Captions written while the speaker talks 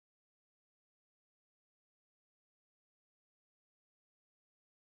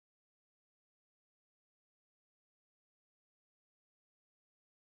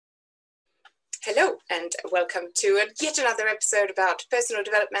Hello and welcome to yet another episode about personal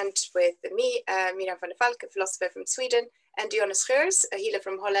development with me, Miriam van der Valk, a philosopher from Sweden, and Dyonne, a healer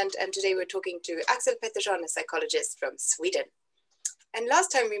from Holland. And today we're talking to Axel and a psychologist from Sweden. And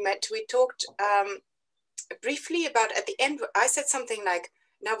last time we met, we talked briefly about, at the end, I said something like,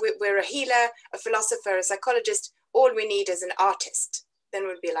 now we're a healer, a philosopher, a psychologist, all we need is an artist. Then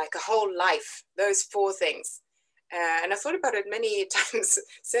would be like a whole life, those four things. And I thought about it many times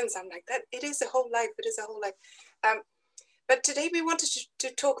since. I'm like, that it is a whole life. It is a whole life. But today we wanted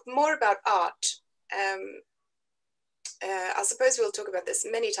to talk more about art. I suppose we'll talk about this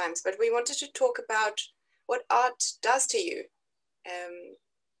many times, but we wanted to talk about what art does to you,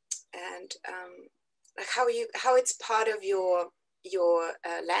 and like how it's part of your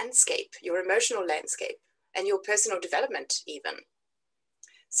landscape, your emotional landscape, and your personal development even.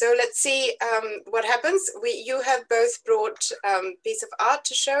 So let's see what happens. You have both brought a piece of art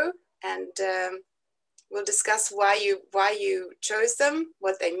to show, and we'll discuss why you chose them,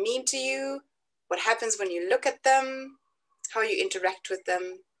 what they mean to you, what happens when you look at them, how you interact with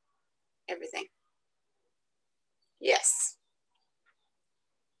them, everything. Yes.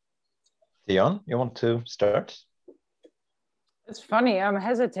 Dyonne, you want to start? It's funny, I'm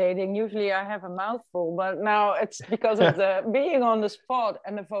hesitating. Usually I have a mouthful, but now it's because of the being on the spot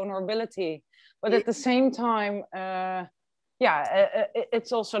and the vulnerability. But at the same time,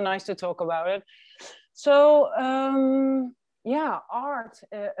 it's also nice to talk about it. So, art.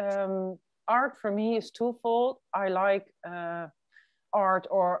 Art for me is twofold. I like art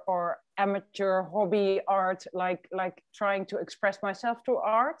or amateur hobby art, like trying to express myself through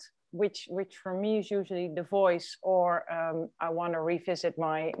art. Which for me is usually the voice, or I want to revisit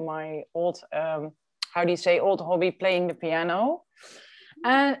my old old hobby, playing the piano.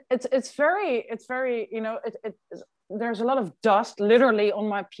 And it's very there's a lot of dust literally on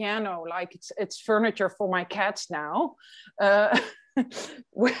my piano, like it's furniture for my cats now. But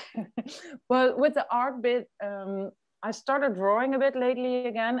with the art bit, I started drawing a bit lately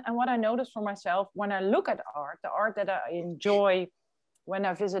again, and what I noticed for myself when I look at art, the art that I enjoy when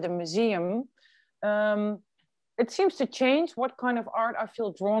I visit a museum, it seems to change what kind of art I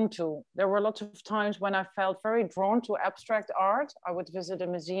feel drawn to. There were lots of times when I felt very drawn to abstract art. I would visit a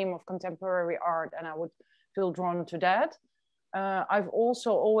museum of contemporary art and I would feel drawn to that. I've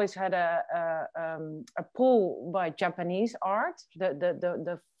also always had a pull by Japanese art,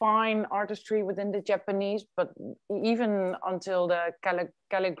 the fine artistry within the Japanese, but even until the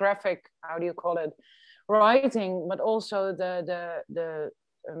calligraphic, how do you call it, writing, but also the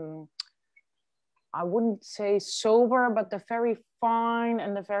I wouldn't say sober, but the very fine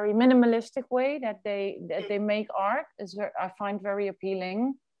and the very minimalistic way that they make art I find very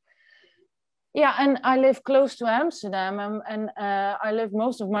appealing. Yeah, and I live close to Amsterdam, and I live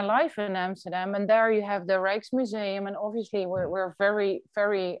most of my life in Amsterdam, and there you have the Rijksmuseum, and obviously we're very,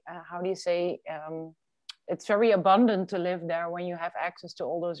 very, how do you say, it's very abundant to live there when you have access to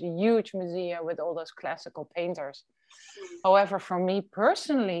all those huge museums with all those classical painters. However, for me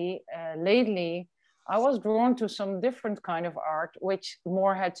personally, lately, I was drawn to some different kind of art, which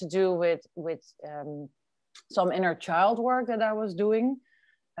more had to do with some inner child work that I was doing.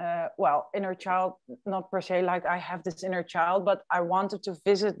 Inner child, not per se like I have this inner child, but I wanted to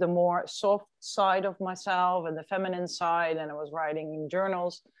visit the more soft side of myself and the feminine side, and I was writing in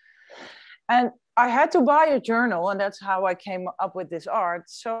journals. And I had to buy a journal, and that's how I came up with this art.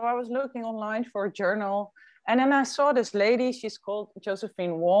 So I was looking online for a journal, and then I saw this lady. She's called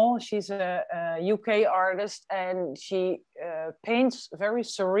Josephine Wall. She's a UK artist, and she paints very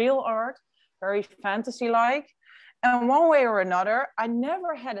surreal art, very fantasy-like. And one way or another, I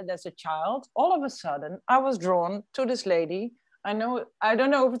never had it as a child. All of a sudden, I was drawn to this lady. I don't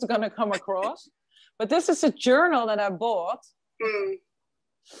know if it's going to come across, but this is a journal that I bought.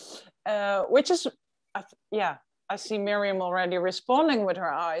 Which is, I see Miriam already responding with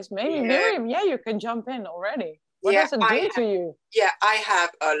her eyes. Maybe Miriam, you can jump in already. What does it do to you? Yeah, I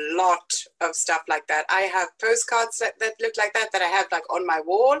have a lot of stuff like that. I have postcards that look like that I have like on my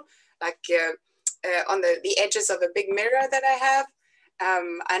wall, like on the edges of a big mirror that I have.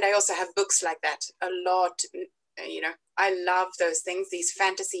 And I also have books like that a lot. I love those things, these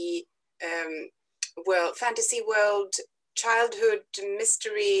fantasy world, childhood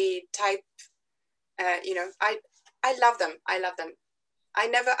mystery type, I love them.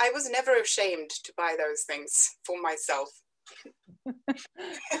 I was never ashamed to buy those things for myself.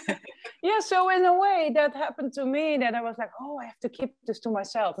 Yeah, so in a way that happened to me, that I was like, oh, I have to keep this to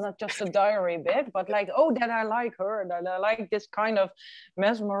myself, not just a diary bit, but like, oh, that I like her, that I like this kind of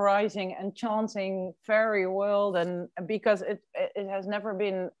mesmerizing, enchanting fairy world, and because it has never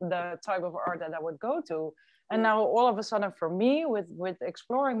been the type of art that I would go to. And now all of a sudden for me, with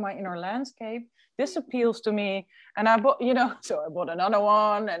exploring my inner landscape, this appeals to me. And I bought, so I bought another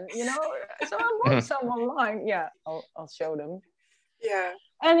one, and, so I bought some online. Yeah, I'll show them. Yeah.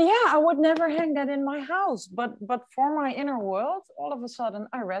 And yeah, I would never hang that in my house, but for my inner world, all of a sudden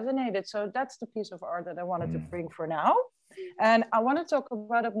I resonated. So that's the piece of art that I wanted to bring for now. And I want to talk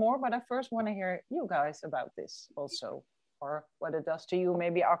about it more, but I first want to hear you guys about this also, or what it does to you,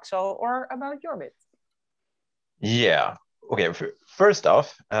 maybe Axel, or about your bit. Yeah. Okay. First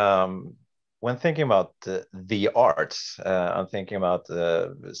off, when thinking about the arts, I'm thinking about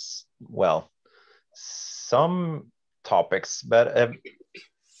some topics, but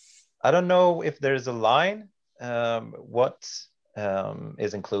I don't know if there's a line what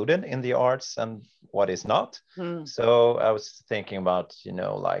is included in the arts and what is not. So I was thinking about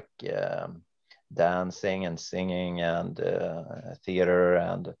like dancing and singing and theater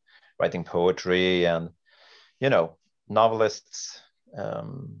and writing poetry and novelists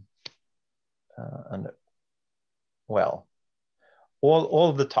and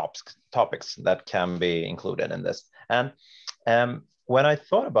all the topics that can be included in this. And when I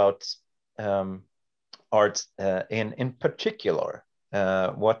thought about art in particular,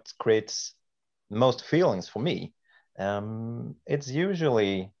 what creates most feelings for me, it's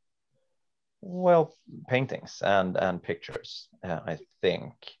usually paintings and pictures, I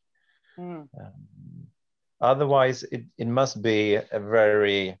think. Otherwise it must be a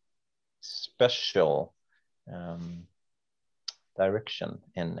very special direction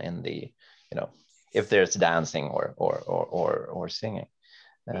in the if there's dancing or singing,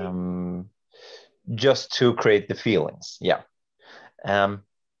 just to create the feelings. It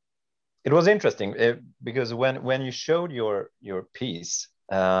was interesting because when you showed your piece,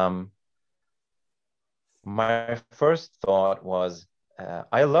 my first thought was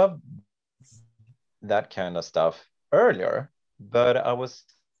I loved that kind of stuff earlier, but I was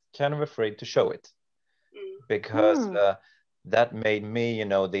kind of afraid to show it because that made me,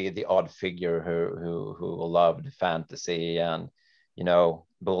 the odd figure who loved fantasy and,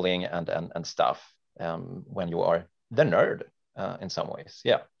 bullying and stuff, when you are the nerd in some ways.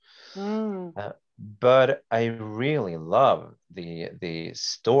 But I really love the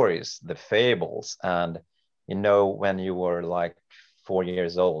stories, the fables, and when you were like 4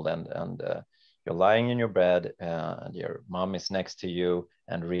 years old and you're lying in your bed and your mom is next to you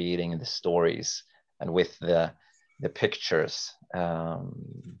and reading the stories and with the pictures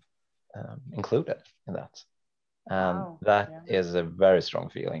included in that. And that is a very strong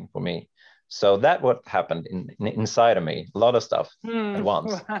feeling for me. So that what happened inside of me, a lot of stuff at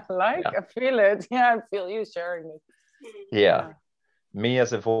once. I feel it. Yeah, I feel you sharing it. Yeah. Me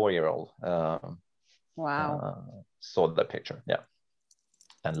as a 4-year-old saw the picture,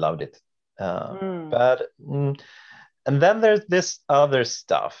 and loved it. But and then there's this other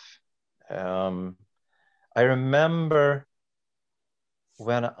stuff. I remember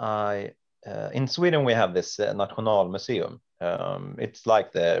when in Sweden we have this Nationalmuseum. It's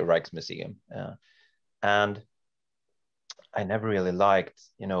like the Rijksmuseum, and I never really liked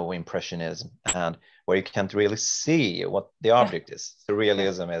Impressionism, and where you can't really see what the object is.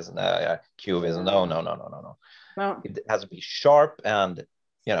 Surrealism is Cubism. No. It has to be sharp and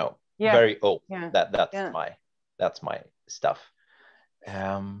very old. That's my stuff.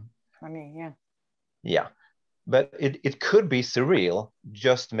 Funny, but it could be surreal,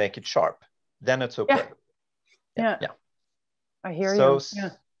 just make it sharp, then it's okay. I hear you.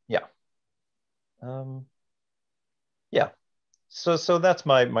 So that's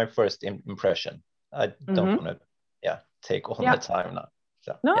my first impression. I don't want to take all the time now.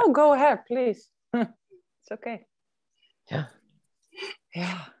 So, go ahead, please. It's okay.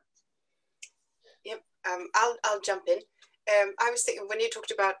 I'll jump in. I was thinking when you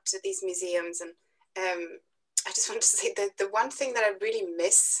talked about these museums, and I just wanted to say that the one thing that I really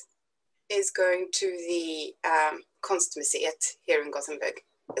miss is going to the Kunstmuseet here in Gothenburg.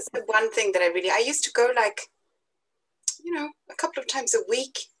 It's the one thing that I used to go like, a couple of times a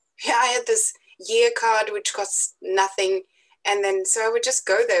week. I had this year card which costs nothing, and then so I would just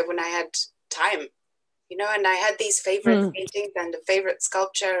go there when I had time, and I had these favorite paintings and a favorite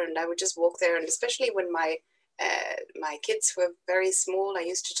sculpture, and I would just walk there. And especially when my kids were very small, I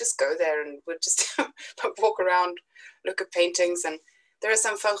used to just go there and would just walk around, look at paintings. And there are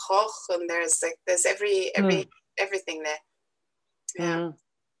some Van Gogh, and there's everything there. Yeah.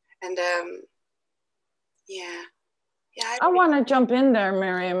 And yeah. Yeah. I want to jump in there,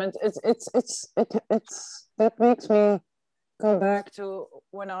 Miriam. It's that makes me go back to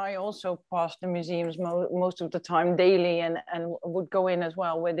when I also passed the museums most of the time daily, and would go in as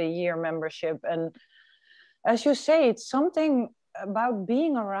well with a year membership. And as you say, it's something about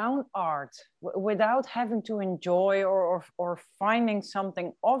being around art without having to enjoy or finding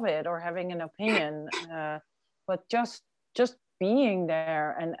something of it or having an opinion, but just being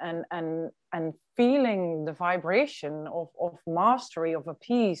there and feeling the vibration of mastery of a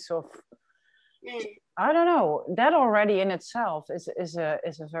piece of, I don't know, that already in itself is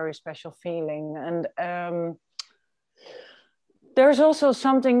a very special feeling. And there's also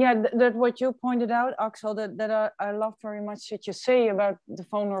something, that what you pointed out, Axel, that I love very much that you say about the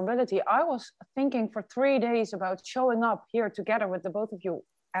vulnerability. I was thinking for 3 days about showing up here together with the both of you.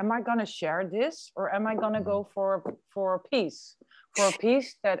 Am I going to share this, or am I going to go for a piece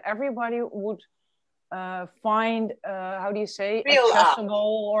that everybody would find, how do you say, real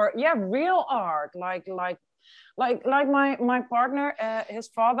accessible art. Or real art, like my partner, his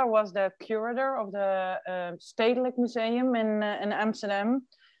father was the curator of the Stedelijk Museum in Amsterdam,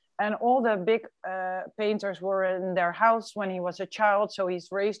 and all the big painters were in their house when he was a child, so he's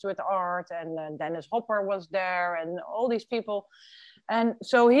raised with art. And Dennis Hopper was there, and all these people. And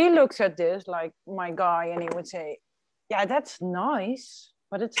so he looks at this like my guy, and he would say, yeah, that's nice,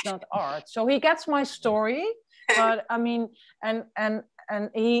 but it's not art. So he gets my story, but I mean, and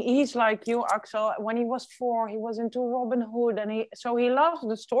he's like you, Axel. When he was 4, he was into Robin Hood, and he loves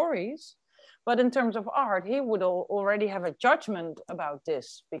the stories, but in terms of art, he would already have a judgment about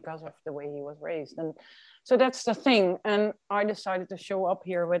this because of the way he was raised. And so that's the thing. And I decided to show up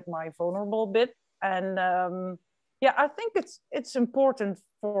here with my vulnerable bit. And I think it's important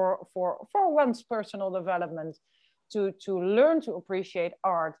for one's personal development to learn to appreciate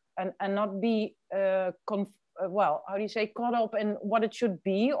art and not be how do you say, caught up in what it should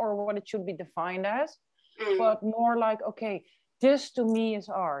be or what it should be defined as, but more like, okay, this to me is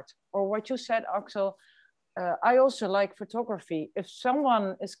art. Or what you said, Axel, I also like photography. If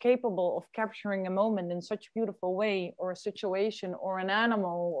someone is capable of capturing a moment in such a beautiful way, or a situation, or an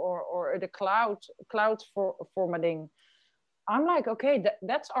animal, or the clouds formatting, I'm like, okay,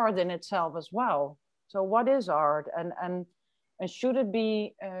 that's art in itself as well. So what is art, and should it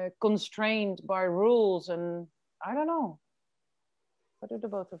be constrained by rules? And I don't know. What do the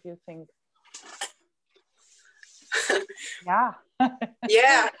both of you think? Yeah.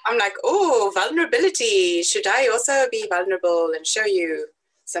 Yeah, I'm like, oh, vulnerability. Should I also be vulnerable and show you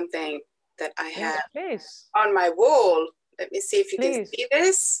something that I have on my wall? Let me see if you can see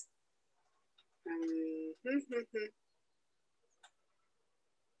this.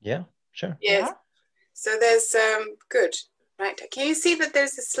 Yeah, sure. Yes. Yeah. So there's good, right? Can you see that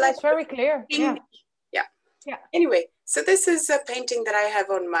there's a slight? It's very clear. Yeah. Yeah. Anyway, so this is a painting that I have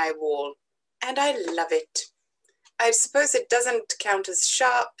on my wall, and I love it. I suppose it doesn't count as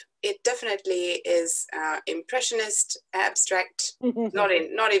sharp. It definitely is impressionist, abstract. not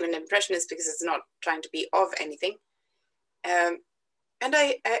even impressionist, because it's not trying to be of anything. And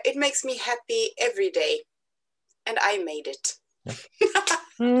it makes me happy every day, and I made it.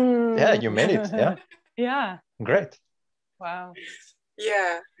 Yeah, you made it. Yeah. Yeah. Great. Wow.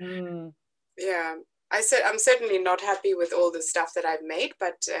 Yeah. Yeah. I'm certainly not happy with all the stuff that I've made,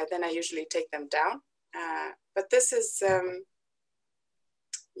 but then I usually take them down. But this is,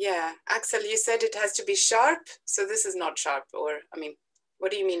 Axel, you said it has to be sharp. So this is not sharp, or, I mean,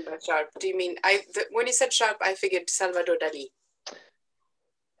 what do you mean by sharp? Do you mean, when you said sharp, I figured Salvador Dali.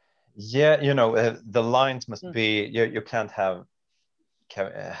 Yeah, the lines must be, you can't have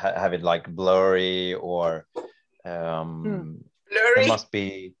it like blurry or blurry. It must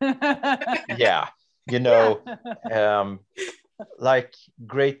be, yeah, like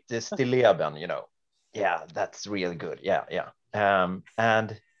great stilleben, yeah, that's really good. Yeah.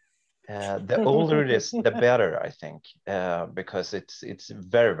 And the older it is, the better, I think, because it's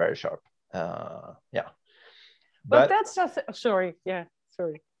very, very sharp. Yeah. But that's sorry. Yeah.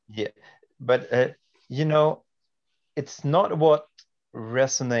 Sorry. Yeah. But, it's not what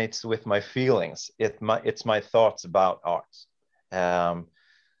resonates with my feelings. It's my thoughts about art.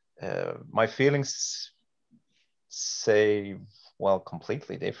 My feelings say, well,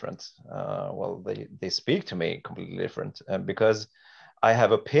 completely different. Well, they speak to me completely different, because I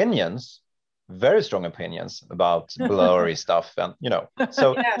have opinions, very strong opinions about blurry stuff, and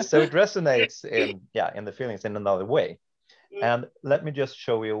so it resonates in the feelings in another way. And let me just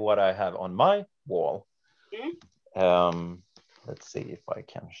show you what I have on my wall. Let's see if I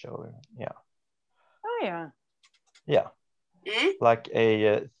can show you. Yeah. Oh yeah. Yeah. like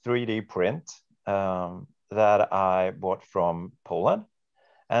a 3D print that I bought from Poland.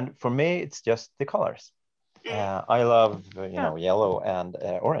 And for me, it's just the colors. I love, yellow and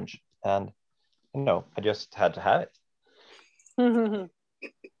orange. And, I just had to have it.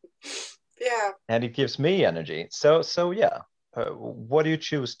 Yeah. And it gives me energy. So yeah. What do you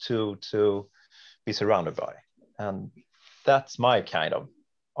choose to be surrounded by? And that's my kind of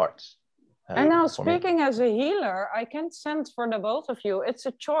art. And now, speaking as a healer, I can sense for the both of you, it's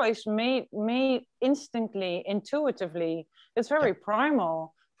a choice made instantly, intuitively. It's very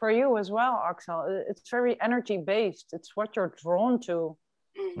primal for you as well, Axel. It's very energy based. It's what you're drawn to,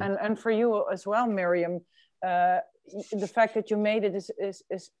 and for you as well, Miriam. The fact that you made it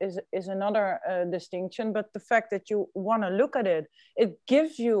is another distinction, but the fact that you want to look at it, it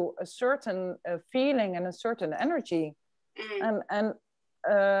gives you a certain feeling and a certain energy, and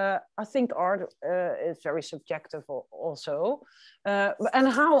I think art is very subjective also. And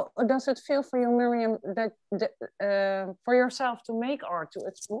how does it feel for you, Miriam, that for yourself to make art,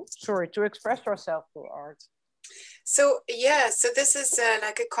 to express yourself through art? So this is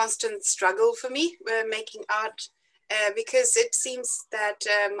like a constant struggle for me, making art, because it seems that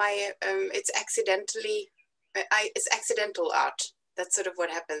it's accidental art. That's sort of what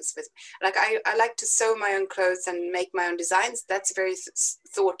happens with, like, I like to sew my own clothes and make my own designs. That's very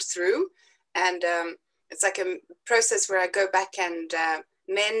thought through, and it's like a process where I go back and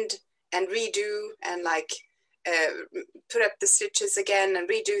mend and redo and like put up the stitches again and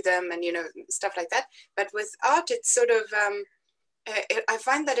redo them and stuff like that. But with art, it's sort of I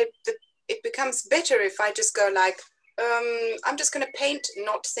find that it becomes better if I just go like, I'm just going to paint,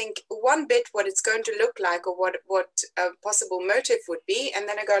 not think one bit what it's going to look like or what a possible motive would be, and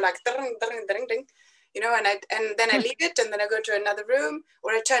then I go like ding, ding, ding, ding, and then I leave it, and then I go to another room,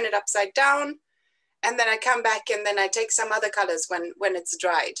 or I turn it upside down, and then I come back, and then I take some other colors when it's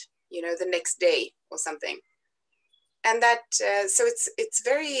dried, the next day or something, and that so it's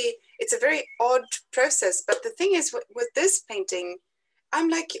a very odd process. But the thing is, with this painting, I'm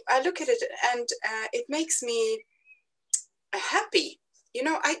like, I look at it and it makes me happy.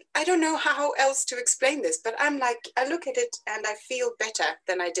 I don't know how else to explain this, but I'm like, I look at it and I feel better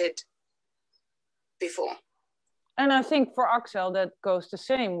than I did before. And I think for Axel, that goes the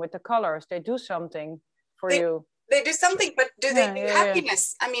same with the colors. They do something for you. They do something, but do they do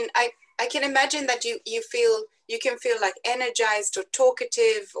happiness? I mean, I can imagine that you can feel like energized or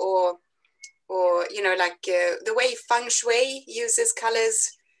talkative or like the way feng shui uses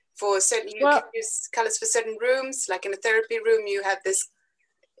colors for certain, can use colors for certain rooms, like in a therapy room, you have this,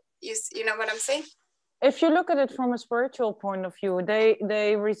 you know what I'm saying? If you look at it from a spiritual point of view,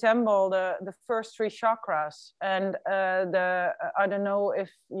 they resemble the first three chakras. And I don't know if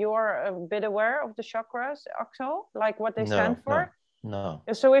you're a bit aware of the chakras, Axel, like what they stand for? No.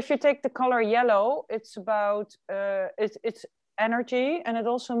 So if you take the color yellow, it's about, it's energy, and it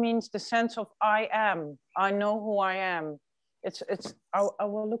also means the sense of I am. I know who I am. I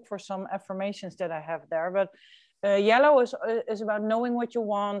will look for some affirmations that I have there, but yellow is about knowing what you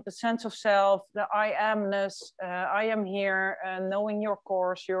want, the sense of self, the I amness, I am here, knowing your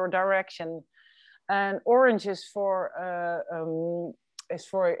course, your direction. And orange is so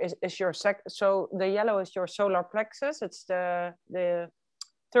the yellow is your solar plexus. It's the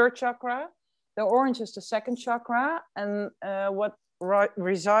third chakra. The orange is the second chakra, and what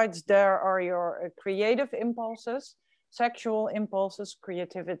resides there are your creative impulses. Sexual impulses,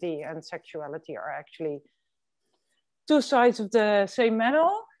 creativity, and sexuality are actually two sides of the same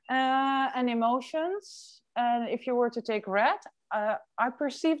medal, and emotions. And if you were to take red, I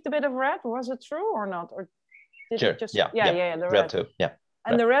perceived a bit of red. Was it true or not? Or did it just? The red too. Yeah.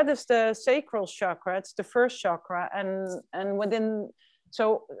 And the red is the sacral chakra. It's the first chakra, and within.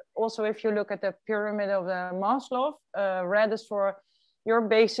 So also, if you look at the pyramid of the Maslow, red is for your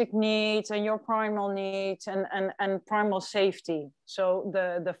basic needs and your primal needs and primal safety. So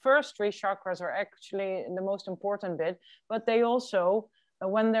the first three chakras are actually the most important bit, but they also,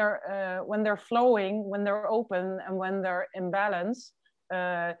 when they're flowing, when they're open, and when they're in balance,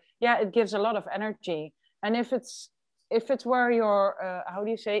 it gives a lot of energy. And if it's where your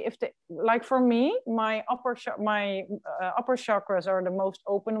like for me, my upper chakras are the most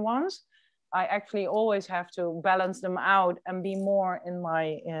open ones. I actually always have to balance them out and be more in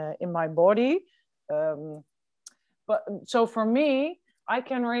my body. But so for me, I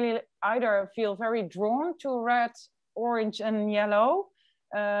can really either feel very drawn to red, orange, and yellow,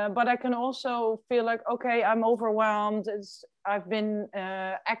 but I can also feel like, okay, I'm overwhelmed. I've been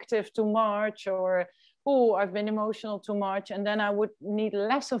active too much, or I've been emotional too much, and then I would need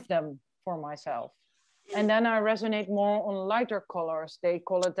less of them for myself. And then I resonate more on lighter colors. They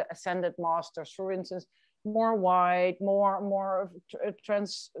call it the ascended masters, for instance, more white, more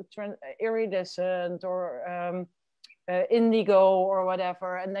iridescent, or indigo or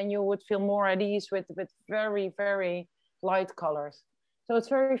whatever. And then you would feel more at ease with very, very light colors. So it's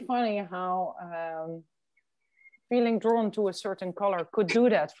very funny how feeling drawn to a certain color could do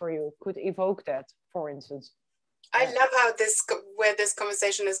that for you, could evoke that, for instance. I love how where this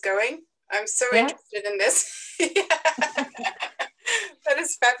conversation is going. I'm so interested in this. That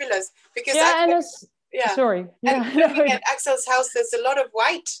is fabulous. Because sorry. And looking at Axel's house, there's a lot of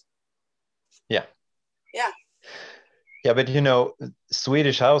white. Yeah. Yeah. Yeah, but you know,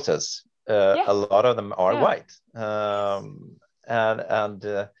 Swedish houses, a lot of them are white.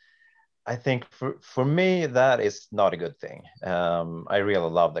 And I think for me, that is not a good thing. I really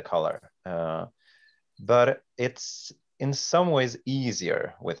love the color. But it's in some ways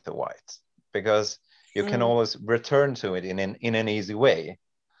easier with the white because you can always return to it in an easy way.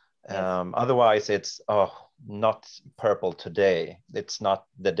 Otherwise, it's not purple today. It's not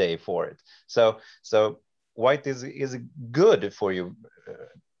the day for it. So white is good for you,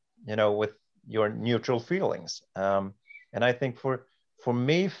 you know, with your neutral feelings. And I think for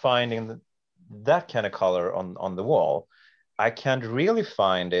me, finding that kind of color on the wall, I can't really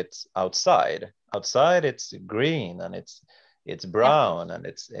find it outside. Outside, it's green and it's brown and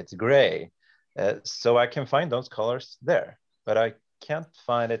it's gray. So I can find those colors there, but I can't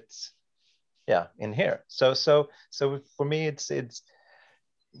find it, in here. So for me, it's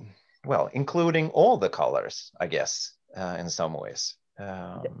well, including all the colors, I guess, in some ways.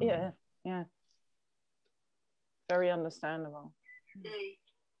 Yeah. Very understandable.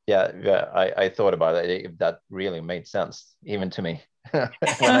 Yeah, I thought about it, if that really made sense, even to me, when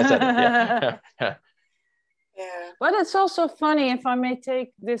I said it. Yeah. But it's also funny, if I may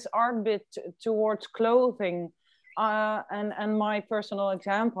take this art bit towards clothing and my personal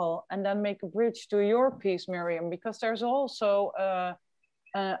example, and then make a bridge to your piece, Miriam, because there's also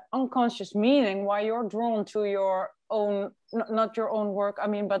unconscious meaning why you're drawn to your own, not your own work, I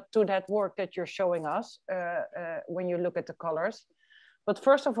mean, but to that work that you're showing us when you look at the colors. But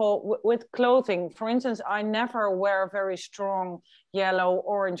first of all, with clothing, for instance, I never wear very strong yellow,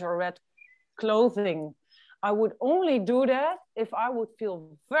 orange, or red clothing. I would only do that if I would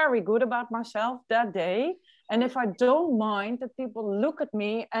feel very good about myself that day. And if I don't mind that people look at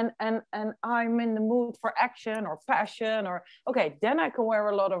me and I'm in the mood for action or passion, or okay, then I can wear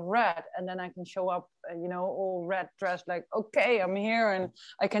a lot of red, and then I can show up, all red dressed, like, okay, I'm here and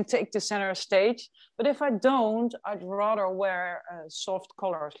I can take the center stage. But if I don't, I'd rather wear soft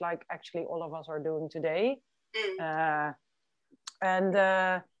colors, like actually all of us are doing today. And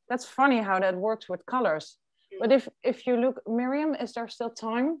that's funny how that works with colors. But if you look, Miriam, is there still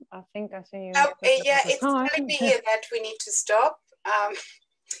time? I think I see you. It's telling me here that we need to stop.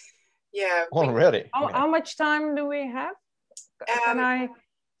 Already? How much time do we have? Can I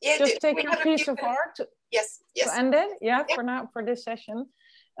just take a piece of art? Yes. To end it? Yeah, for now, for this session.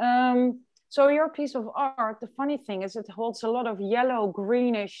 So your piece of art, the funny thing is it holds a lot of yellow,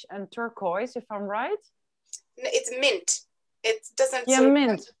 greenish, and turquoise, if I'm right? It's mint. It doesn't. Yeah,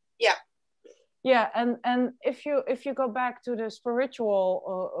 mint. Yeah. Yeah, and if you go back to the spiritual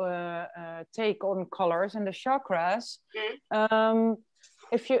take on colors and the chakras,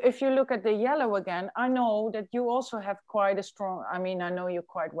 if you look at the yellow again, I know that you also have quite a strong. I mean, I know you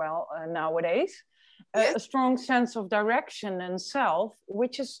quite well nowadays. A strong sense of direction and self,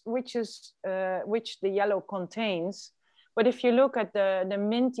 which the yellow contains. But if you look at the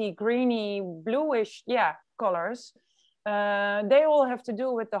minty, greeny, bluish, colors. They all have to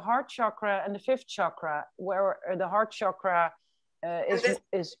do with the heart chakra and the fifth chakra, where the heart chakra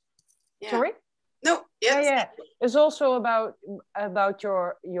is sorry? No, yes. Yeah. It's also about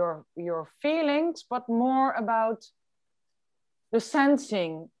your feelings, but more about the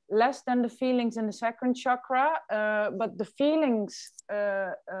sensing, less than the feelings in the second chakra, but the feelings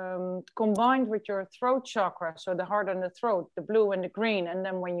combined with your throat chakra, so the heart and the throat, the blue and the green, and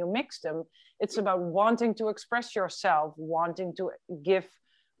then when you mix them, it's about wanting to express yourself, wanting to give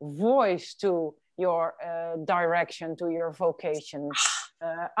voice to your direction, to your vocation.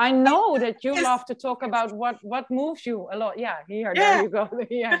 I know that you love to talk about what moves you a lot. Yeah, there you go.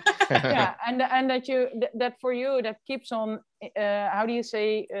 Yeah. And that for you, that keeps on, how do you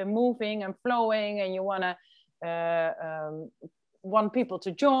say, moving and flowing, and you want people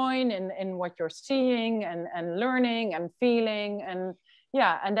to join in what you're seeing and learning and feeling, and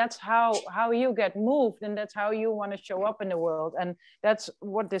that's how you get moved, and that's how you want to show up in the world, and that's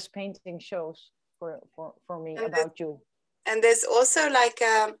what this painting shows for me and about you. And there's also like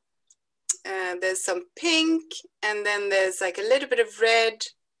there's some pink, and then there's like a little bit of red,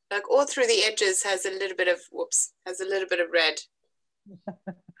 like all through the edges has a little bit of, red.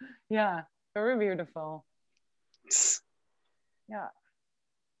 Yeah, very beautiful. Yeah.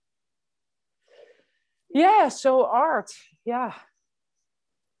 Yeah, so art, yeah.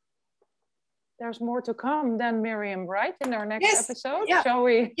 There's more to come then, Miriam, right? In our next episode, shall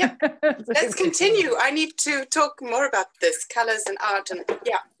we? Yeah, let's continue. I need to talk more about this, colors and art, and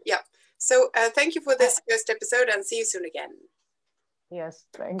yeah. So thank you for this first episode, and see you soon again. Yes,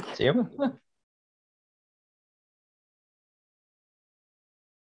 thank you. See you.